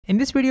In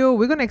this video,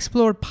 we're going to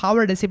explore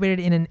power dissipated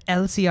in an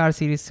LCR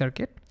series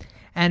circuit,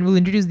 and we'll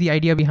introduce the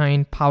idea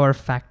behind power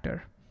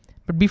factor.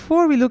 But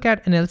before we look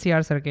at an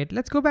LCR circuit,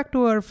 let's go back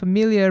to our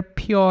familiar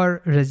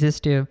pure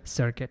resistive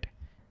circuit.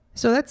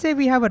 So let's say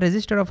we have a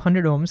resistor of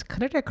 100 ohms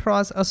connected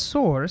across a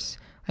source,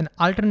 an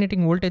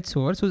alternating voltage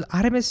source whose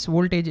RMS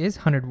voltage is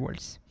 100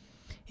 volts.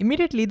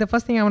 Immediately, the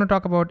first thing I want to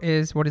talk about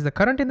is what is the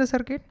current in the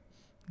circuit.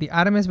 The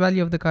RMS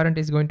value of the current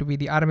is going to be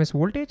the RMS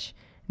voltage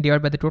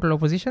divided by the total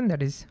opposition,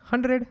 that is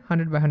 100.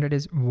 100 by 100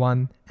 is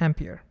 1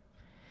 ampere.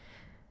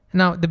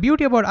 Now, the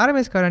beauty about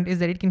RMS current is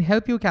that it can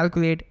help you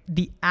calculate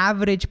the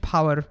average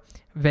power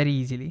very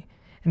easily.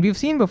 And we've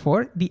seen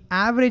before, the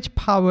average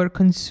power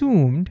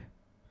consumed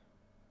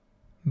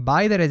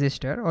by the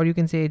resistor, or you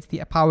can say it's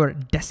the power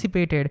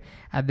dissipated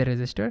at the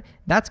resistor,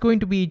 that's going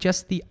to be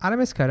just the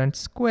RMS current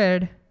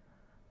squared,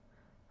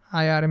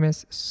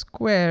 IRMS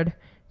squared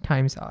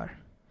times R.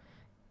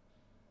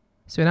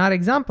 So in our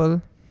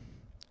example,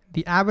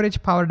 the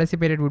average power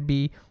dissipated would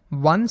be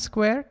 1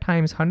 square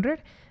times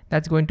 100.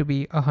 That's going to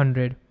be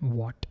 100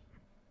 watt.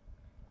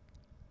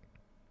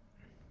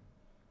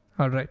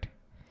 All right.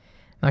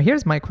 Now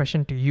here's my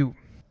question to you.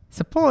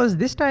 Suppose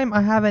this time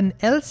I have an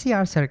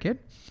LCR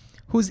circuit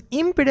whose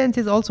impedance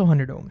is also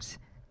 100 ohms.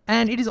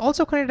 And it is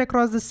also connected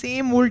across the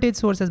same voltage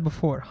source as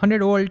before,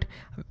 100 volt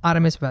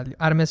RMS value,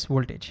 RMS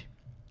voltage.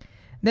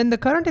 Then the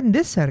current in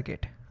this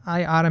circuit,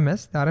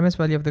 IRMS, the RMS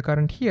value of the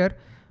current here,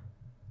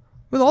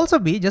 will also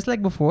be, just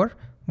like before,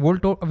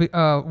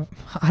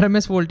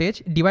 RMS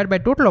voltage divided by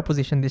total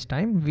opposition this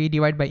time, we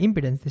divide by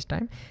impedance this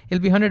time, it'll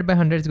be 100 by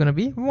 100 is going to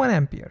be 1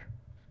 ampere.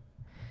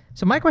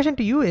 So my question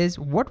to you is,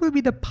 what will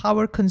be the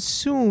power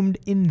consumed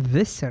in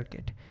this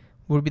circuit?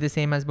 Will it be the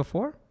same as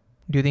before?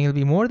 Do you think it'll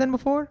be more than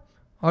before?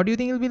 Or do you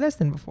think it'll be less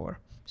than before?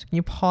 So can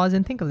you pause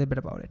and think a little bit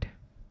about it?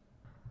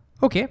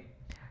 Okay,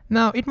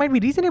 now it might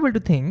be reasonable to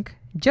think,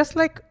 just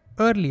like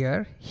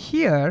earlier,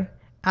 here,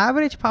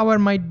 average power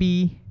might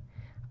be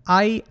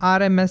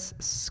IRMS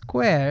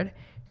squared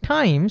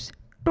times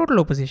total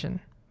opposition,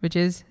 which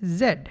is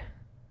Z.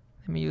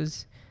 Let me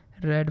use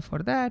red for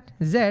that,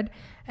 Z.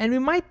 And we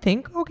might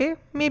think, okay,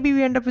 maybe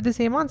we end up with the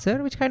same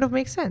answer, which kind of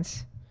makes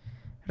sense,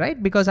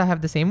 right? Because I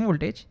have the same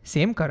voltage,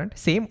 same current,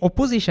 same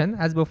opposition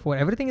as before.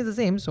 Everything is the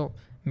same, so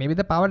maybe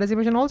the power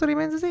dissipation also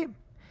remains the same.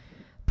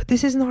 But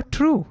this is not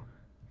true.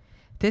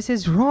 This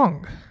is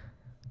wrong.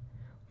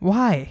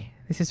 Why?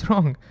 This is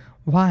wrong.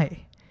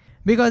 Why?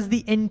 Because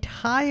the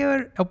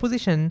entire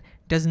opposition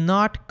does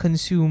not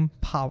consume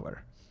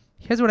power.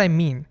 Here's what I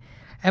mean.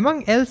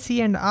 Among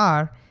LC and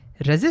R,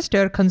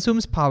 resistor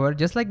consumes power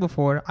just like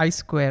before, I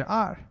square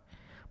R.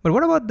 But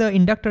what about the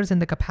inductors and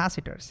the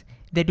capacitors?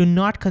 They do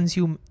not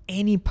consume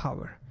any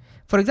power.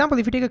 For example,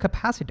 if you take a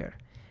capacitor,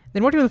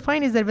 then what you will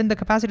find is that when the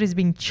capacitor is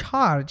being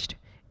charged,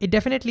 it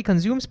definitely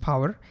consumes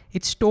power.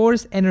 It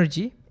stores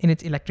energy in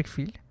its electric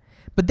field.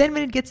 But then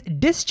when it gets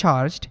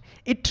discharged,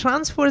 it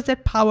transfers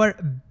that power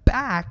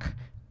back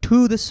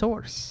to the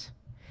source.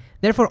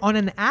 Therefore, on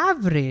an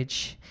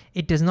average,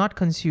 it does not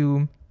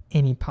consume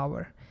any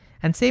power.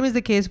 And same is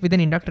the case with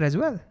an inductor as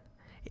well.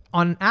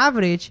 On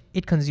average,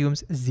 it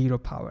consumes 0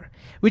 power,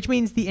 which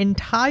means the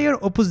entire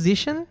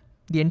opposition,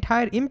 the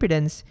entire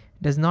impedance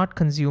does not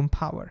consume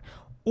power.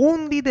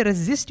 Only the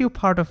resistive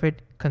part of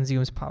it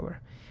consumes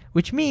power,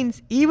 which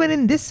means even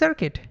in this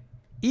circuit,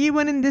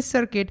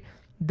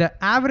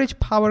 the average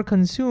power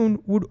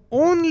consumed would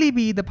only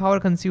be the power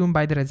consumed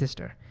by the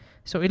resistor.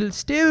 So it'll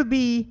still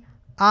be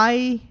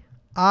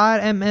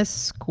IRMS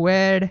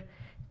squared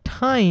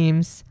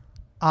times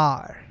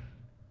R.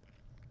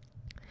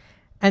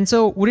 And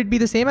so would it be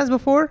the same as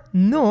before?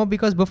 No,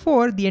 because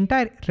before the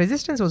entire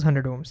resistance was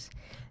 100 ohms.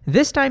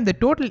 This time the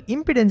total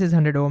impedance is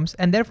 100 ohms,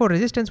 and therefore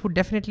resistance would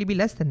definitely be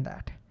less than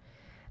that.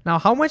 Now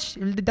how much,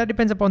 that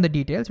depends upon the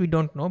details, we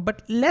don't know,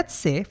 but let's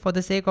say for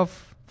the sake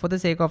of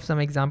some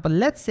example,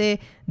 let's say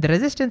the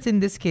resistance in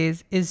this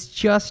case is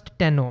just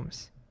 10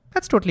 ohms.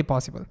 That's totally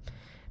possible.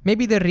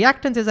 Maybe the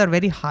reactances are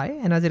very high,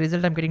 and as a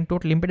result, I'm getting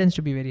total impedance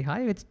to be very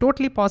high. It's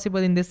totally possible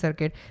in this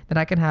circuit that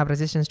I can have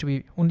resistance to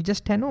be only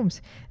just 10 ohms.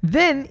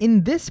 Then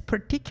in this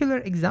particular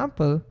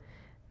example,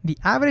 the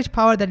average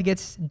power that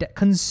gets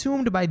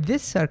consumed by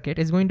this circuit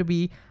is going to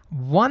be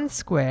 1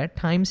 square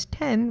times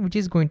 10, which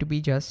is going to be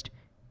just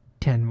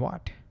 10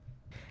 watt.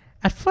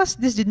 At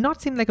first, this did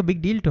not seem like a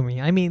big deal to me.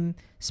 I mean,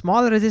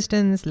 smaller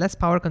resistance, less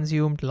power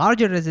consumed,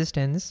 larger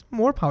resistance,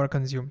 more power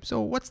consumed.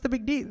 So what's the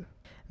big deal?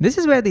 This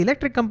is where the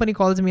electric company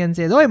calls me and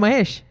says, "Oi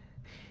Mahesh,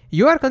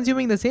 you are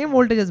consuming the same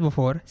voltage as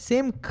before,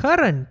 same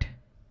current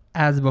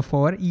as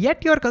before,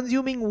 yet you're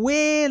consuming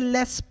way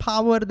less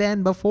power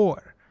than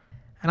before."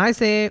 And I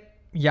say,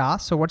 yeah,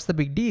 so what's the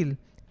big deal?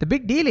 The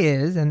big deal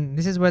is, and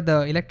this is where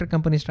the electric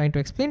company is trying to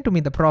explain to me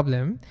the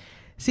problem.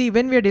 See,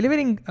 when we are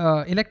delivering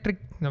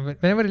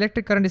whenever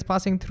electric current is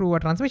passing through our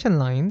transmission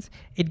lines,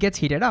 it gets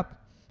heated up.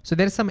 So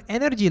there's some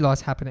energy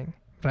loss happening,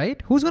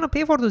 right? Who's going to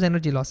pay for those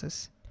energy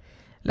losses?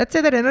 Let's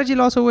say that energy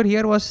loss over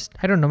here was,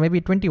 I don't know,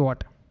 maybe 20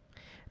 watt.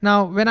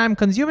 Now, when I'm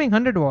consuming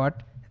 100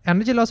 watt,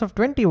 energy loss of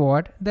 20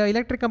 watt, the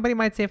electric company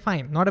might say,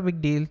 fine, not a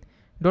big deal.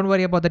 Don't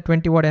worry about the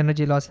 20 watt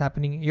energy loss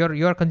happening.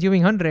 You're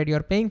consuming 100,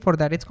 you're paying for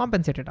that, it's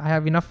compensated. I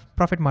have enough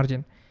profit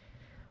margin.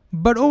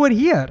 But over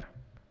here,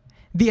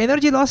 the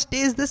energy loss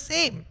stays the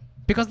same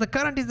because the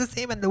current is the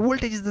same and the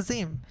voltage is the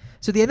same.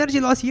 So the energy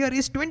loss here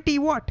is 20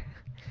 watt.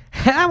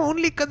 I'm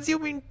only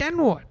consuming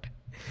 10 watt.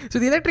 So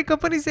the electric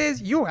company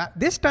says,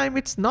 this time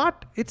it's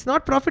not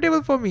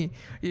profitable for me.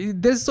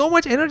 There's so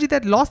much energy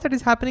loss that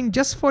is happening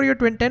just for your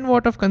 10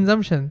 watt of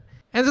consumption.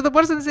 And so the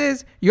person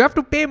says, you have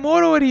to pay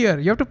more over here.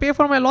 You have to pay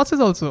for my losses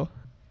also.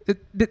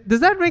 Does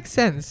that make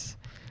sense?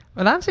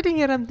 Well, I'm sitting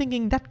here, I'm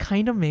thinking that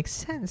kind of makes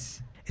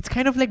sense. It's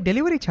kind of like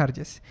delivery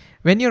charges.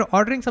 When you're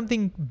ordering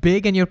something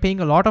big and you're paying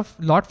a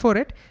lot for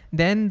it,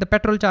 then the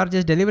petrol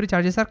charges, delivery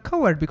charges are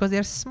covered because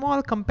they're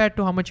small compared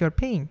to how much you're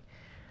paying.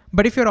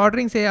 But if you're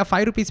ordering, say, a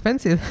 5 rupees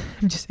pencil,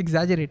 I'm just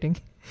exaggerating,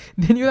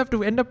 then you have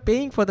to end up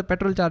paying for the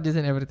petrol charges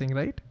and everything,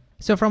 right?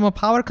 So from a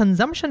power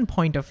consumption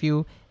point of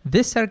view,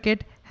 this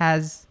circuit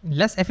has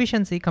less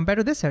efficiency compared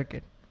to this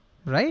circuit,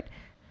 right?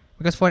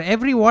 Because for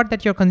every watt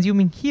that you're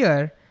consuming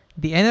here,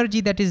 the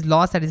energy that is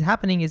lost that is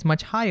happening is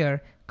much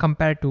higher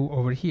compared to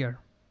over here.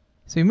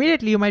 So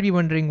immediately you might be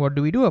wondering, what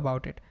do we do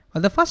about it?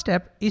 Well, the first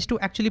step is to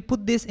actually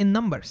put this in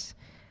numbers.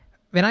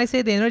 When I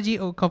say the energy,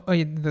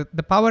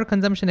 the power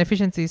consumption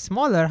efficiency is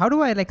smaller, how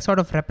do I sort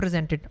of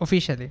represent it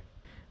officially?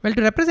 Well,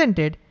 to represent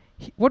it,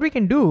 what we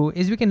can do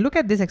is we can look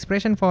at this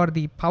expression for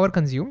the power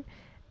consumed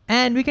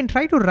and we can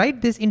try to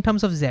write this in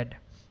terms of Z.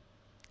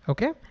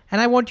 Okay?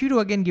 And I want you to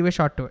again give it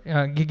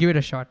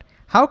a shot.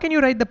 How can you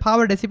write the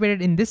power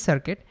dissipated in this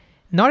circuit,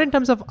 not in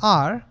terms of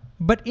R,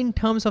 but in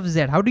terms of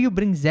Z? How do you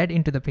bring Z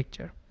into the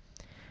picture?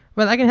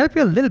 Well, I can help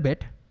you a little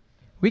bit.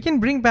 We can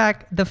bring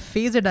back the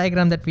phasor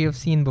diagram that we have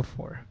seen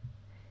before.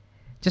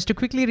 Just to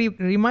quickly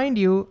remind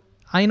you,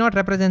 I0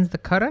 represents the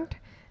current.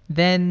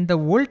 Then the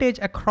voltage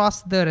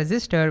across the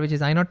resistor, which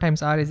is I0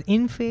 times R, is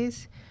in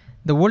phase.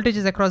 The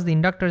voltages across the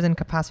inductors and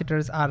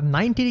capacitors are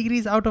 90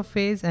 degrees out of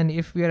phase. And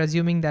if we are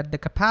assuming that the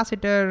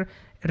capacitor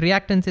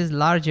reactance is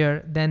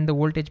larger, then the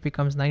voltage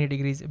becomes 90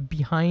 degrees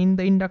behind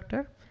the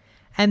inductor.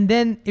 And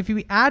then if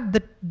we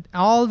add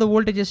all the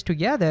voltages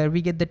together,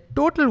 we get the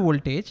total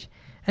voltage.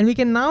 And we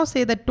can now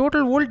say that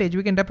total voltage,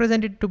 we can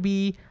represent it to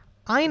be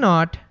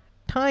I0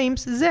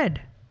 times Z.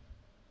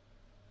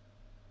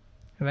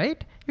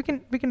 Right? We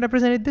can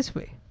represent it this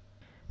way.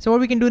 So what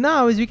we can do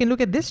now is we can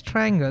look at this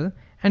triangle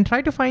and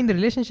try to find the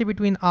relationship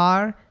between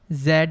R,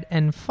 Z,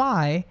 and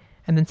phi,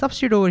 and then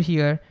substitute over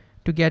here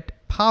to get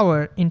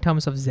power in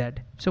terms of Z.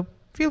 So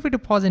feel free to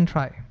pause and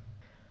try.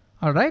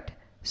 All right.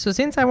 So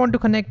since I want to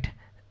connect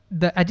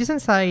the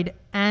adjacent side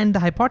and the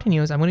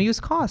hypotenuse, I'm going to use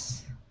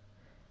cos.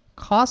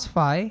 Cos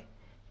phi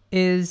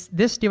is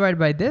this divided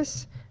by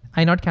this.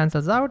 I0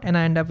 cancels out, and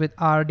I end up with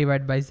R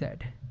divided by Z.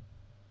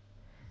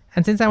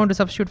 And since I want to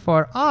substitute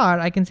for R,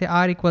 I can say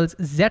R equals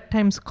Z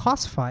times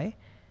cos phi.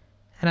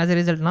 And as a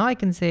result, now I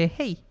can say,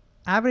 hey,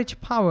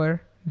 average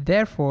power,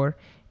 therefore,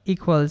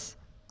 equals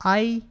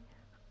I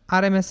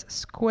RMS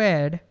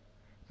squared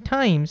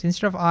times,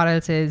 instead of R, I'll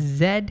say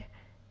Z,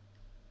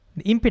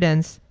 the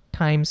impedance,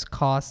 times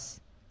cos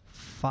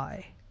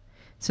phi.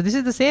 So this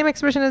is the same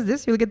expression as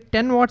this. You'll get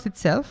 10 watts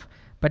itself.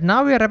 But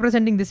now we are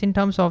representing this in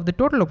terms of the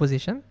total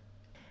opposition.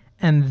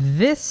 And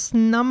this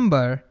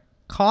number,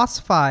 cos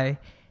phi,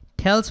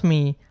 tells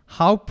me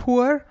how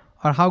poor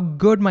or how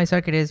good my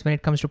circuit is when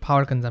it comes to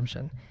power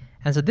consumption.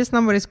 And so this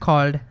number is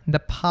called the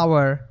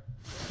power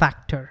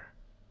factor.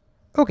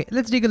 Okay,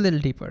 let's dig a little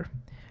deeper.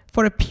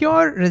 For a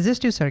pure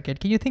resistive circuit,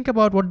 can you think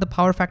about what the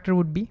power factor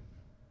would be?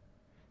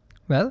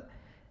 Well,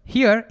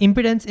 here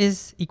impedance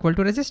is equal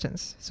to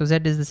resistance. So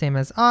Z is the same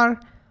as R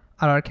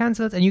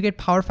cancels, and you get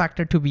power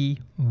factor to be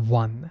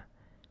 1.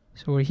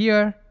 So over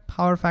here,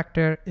 power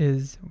factor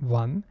is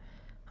 1.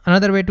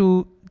 Another way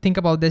to think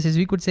about this is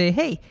we could say,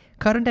 hey,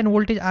 current and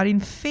voltage are in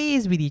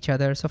phase with each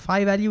other. So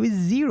phi value is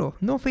 0,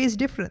 no phase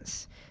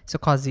difference. So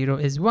cos 0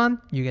 is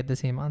 1, you get the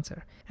same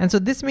answer. And so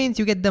this means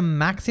you get the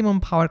maximum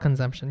power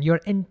consumption. Your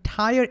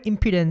entire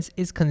impedance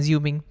is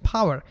consuming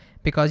power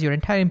because your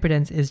entire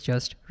impedance is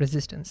just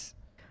resistance.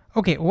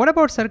 Okay, what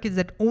about circuits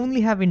that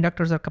only have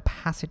inductors or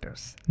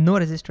capacitors, no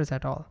resistors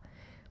at all?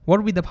 What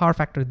would be the power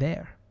factor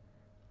there?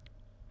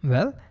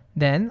 Well,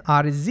 then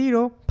R is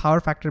 0, power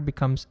factor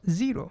becomes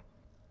 0.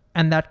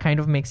 And that kind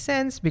of makes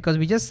sense because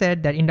we just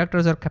said that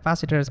inductors or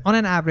capacitors on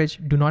an average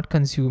do not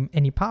consume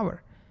any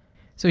power.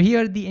 So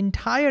here the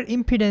entire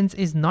impedance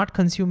is not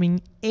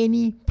consuming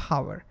any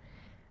power.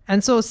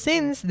 And so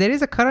since there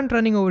is a current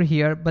running over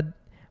here, but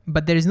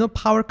there is no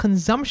power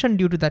consumption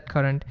due to that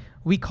current,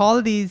 we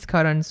call these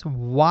currents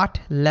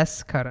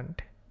watt-less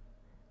current.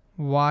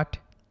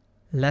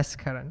 Watt-less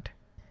current.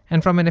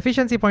 And from an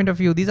efficiency point of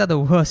view, these are the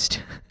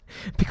worst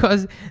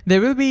because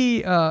there will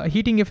be a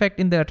heating effect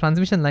in the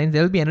transmission lines.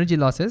 There will be energy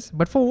losses,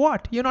 but for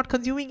what? You're not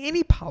consuming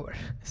any power.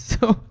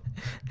 So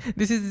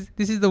this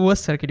is the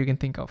worst circuit you can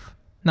think of.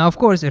 Now, of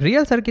course,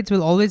 real circuits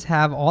will always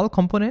have all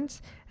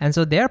components, and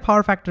so their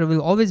power factor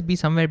will always be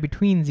somewhere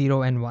between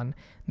 0 and 1.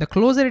 The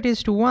closer it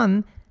is to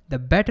 1, the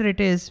better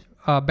it is,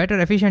 better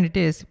efficient it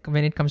is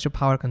when it comes to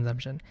power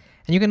consumption.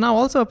 And you can now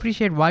also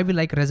appreciate why we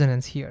like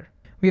resonance here.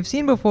 We have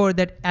seen before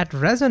that at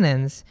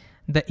resonance,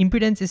 the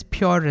impedance is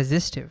pure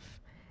resistive.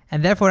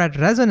 And therefore at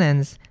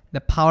resonance,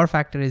 the power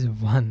factor is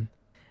 1.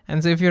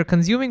 And so if you're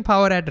consuming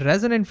power at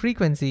resonant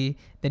frequency,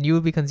 then you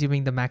will be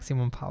consuming the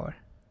maximum power.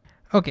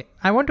 Okay,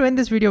 I want to end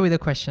this video with a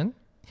question.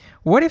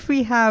 What if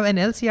we have an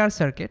LCR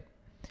circuit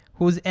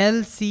whose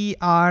L, C,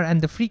 R,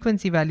 and the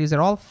frequency values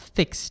are all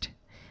fixed,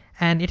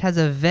 and it has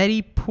a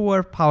very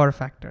poor power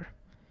factor?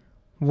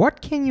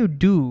 What can you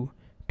do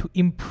to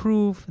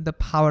improve the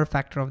power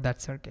factor of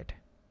that circuit?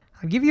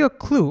 I'll give you a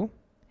clue.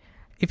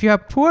 If you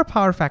have poor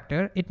power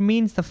factor, it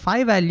means the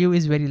phi value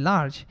is very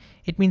large.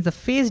 It means the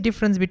phase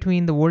difference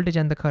between the voltage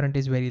and the current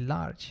is very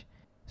large.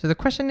 So the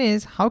question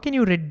is, how can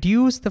you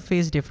reduce the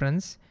phase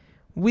difference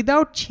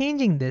without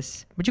changing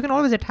this? But you can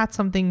always attach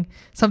something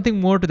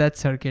more to that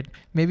circuit,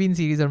 maybe in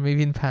series or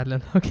maybe in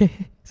parallel,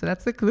 okay? So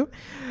that's the clue.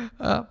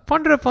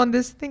 Ponder upon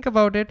this, think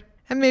about it,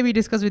 and maybe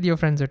discuss with your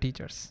friends or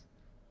teachers.